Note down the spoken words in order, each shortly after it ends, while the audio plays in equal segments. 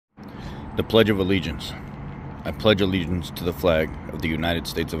The Pledge of Allegiance. I pledge allegiance to the flag of the United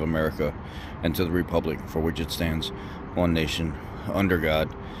States of America and to the republic for which it stands, one nation, under God,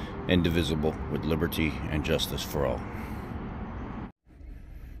 indivisible, with liberty and justice for all.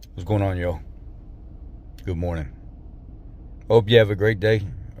 What's going on, yo? Good morning. Hope you have a great day.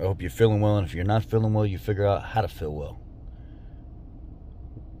 I hope you're feeling well, and if you're not feeling well, you figure out how to feel well.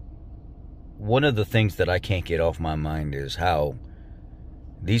 One of the things that I can't get off my mind is how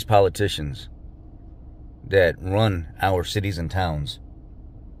these politicians that run our cities and towns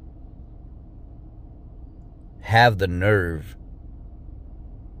have the nerve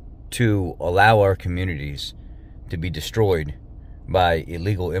to allow our communities to be destroyed by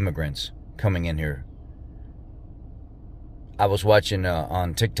illegal immigrants coming in here. I was watching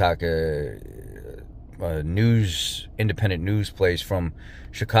on TikTok a independent news place from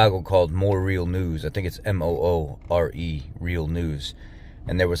Chicago called More Real News. I think it's Moore, Real News.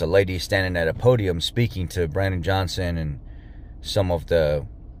 And there was a lady standing at a podium speaking to Brandon Johnson and some of the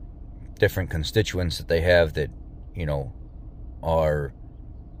different constituents that they have that, you know, are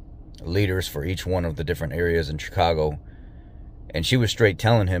leaders for each one of the different areas in Chicago. And she was straight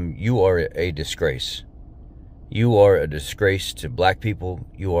telling him, you are a disgrace. You are a disgrace to black people.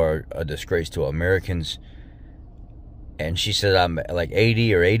 You are a disgrace to Americans. And she said, I'm like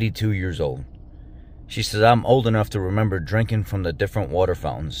 80 or 82 years old. She says, I'm old enough to remember drinking from the different water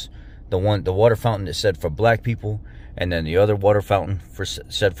fountains. The water fountain that said for black people, and then the other water fountain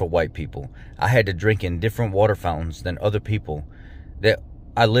said for white people. I had to drink in different water fountains than other people that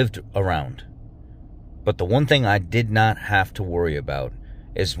I lived around. But the one thing I did not have to worry about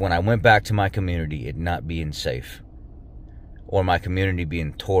is when I went back to my community, it not being safe. Or my community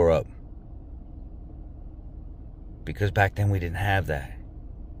being tore up. Because back then we didn't have that.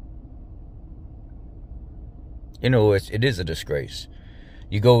 You know, it is a disgrace.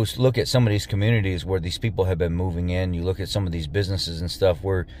 You go look at some of these communities where these people have been moving in. You look at some of these businesses and stuff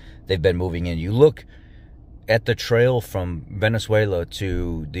where they've been moving in. You look at the trail from Venezuela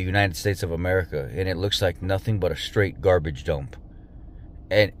to the United States of America, and it looks like nothing but a straight garbage dump.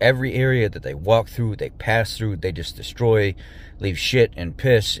 And every area that they walk through, they pass through, they just destroy, leave shit and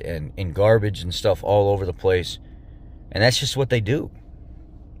piss and garbage and stuff all over the place. And that's just what they do.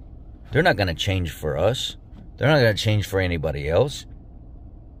 They're not going to change for us. They're not going to change for anybody else.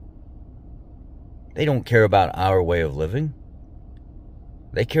 They don't care about our way of living.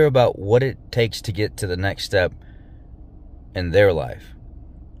 They care about what it takes to get to the next step in their life.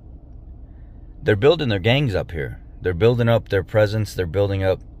 They're building their gangs up here. They're building up their presence. They're building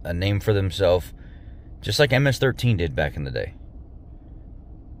up a name for themselves, just like MS-13 did back in the day.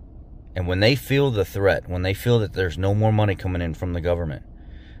 And when they feel the threat, when they feel that there's no more money coming in from the government,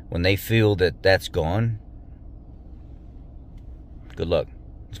 when they feel that that's gone, good luck.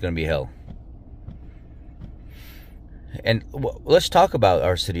 It's going to be hell. And let's talk about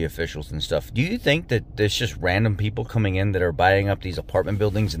our city officials and stuff. Do you think that there's just random people coming in that are buying up these apartment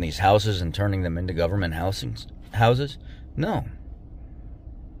buildings and these houses and turning them into government houses? No.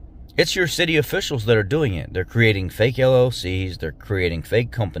 It's your city officials that are doing it. They're creating fake LLCs. They're creating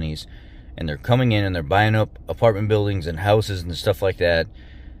fake companies. And they're coming in and they're buying up apartment buildings and houses and stuff like that.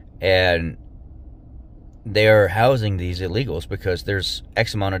 And they are housing these illegals because there's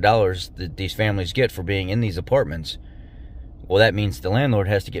X amount of dollars that these families get for being in these apartments. Well, that means the landlord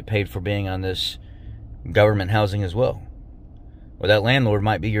has to get paid for being on this government housing as well. Or that landlord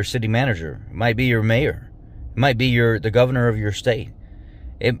might be your city manager. It might be your mayor. It might be the governor of your state.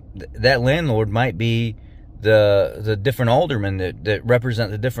 That landlord might be the different aldermen that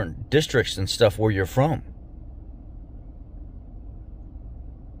represent the different districts and stuff where you're from.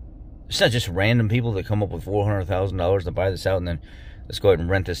 It's not just random people that come up with $400,000 to buy this out and then let's go ahead and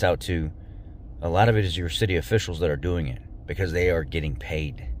rent this out to. A lot of it is your city officials that are doing it because they are getting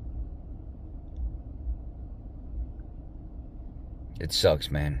paid. It sucks,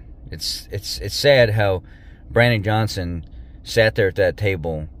 man. It's sad how Brandon Johnson sat there at that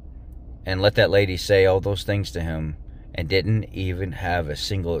table and let that lady say all those things to him and didn't even have a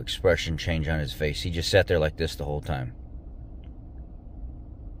single expression change on his face. He just sat there like this the whole time.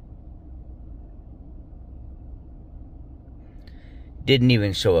 Didn't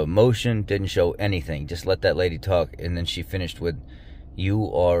even show emotion, didn't show anything. Just let that lady talk, and then she finished with,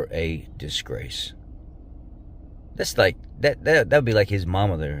 you are a disgrace. That's like, that would be like his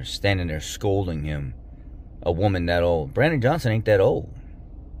mama there, standing there scolding him. A woman that old. Brandon Johnson ain't that old.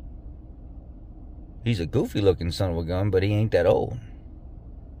 He's a goofy looking son of a gun, but he ain't that old.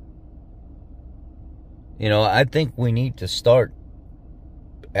 You know, I think we need to start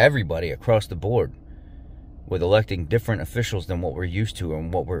everybody across the board with electing different officials than what we're used to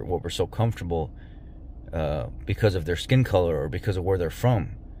and what we're so comfortable because of their skin color or because of where they're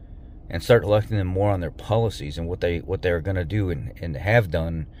from, and start electing them more on their policies and what they're going to do and have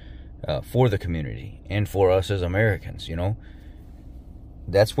done for the community and for us as Americans. You know,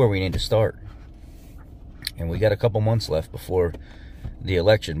 that's where we need to start. And we got a couple months left before the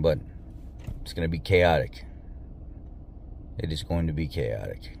election, but it's going to be chaotic. It is going to be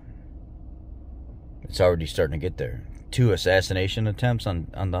chaotic. It's already starting to get there. 2 assassination attempts on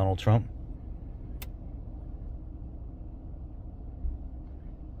Donald Trump.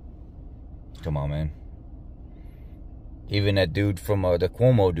 Come on, man. Even that dude from the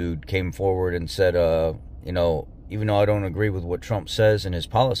Cuomo dude came forward and said, you know, even though I don't agree with what Trump says and his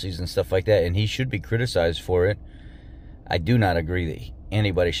policies and stuff like that, and he should be criticized for it, I do not agree that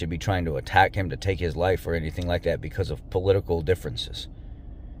anybody should be trying to attack him to take his life or anything like that because of political differences.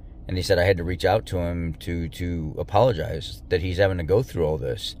 And he said I had to reach out to him to apologize that he's having to go through all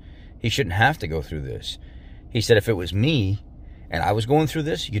this. He shouldn't have to go through this. He said if it was me and I was going through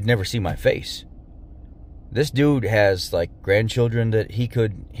this, you'd never see my face. This dude has like grandchildren that he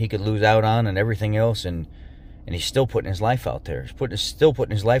could lose out on and everything else, and he's still putting his life out there. He's still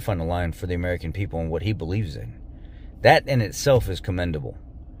putting his life on the line for the American people and what he believes in. That in itself is commendable.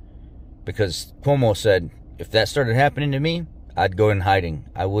 Because Cuomo said, if that started happening to me, I'd go in hiding.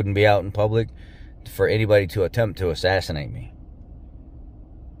 I wouldn't be out in public for anybody to attempt to assassinate me.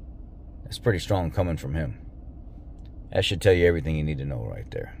 That's pretty strong coming from him. That should tell you everything you need to know right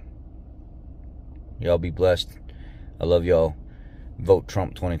there. Y'all be blessed. I love y'all. Vote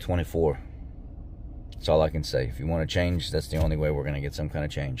Trump 2024. That's all I can say. If you want to change, that's the only way we're going to get some kind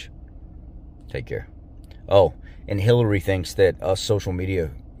of change. Take care. Oh, and Hillary thinks that us social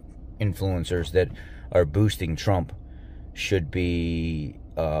media influencers that are boosting Trump should be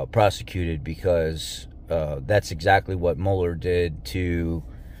prosecuted because that's exactly what Mueller did to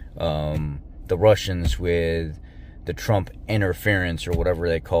the Russians with the Trump interference or whatever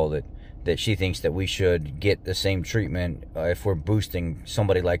they called it. That she thinks that we should get the same treatment. If we're boosting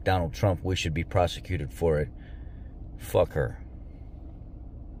somebody like Donald Trump, we should be prosecuted for it. Fuck her.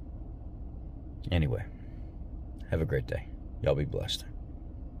 Anyway, have a great day. Y'all be blessed.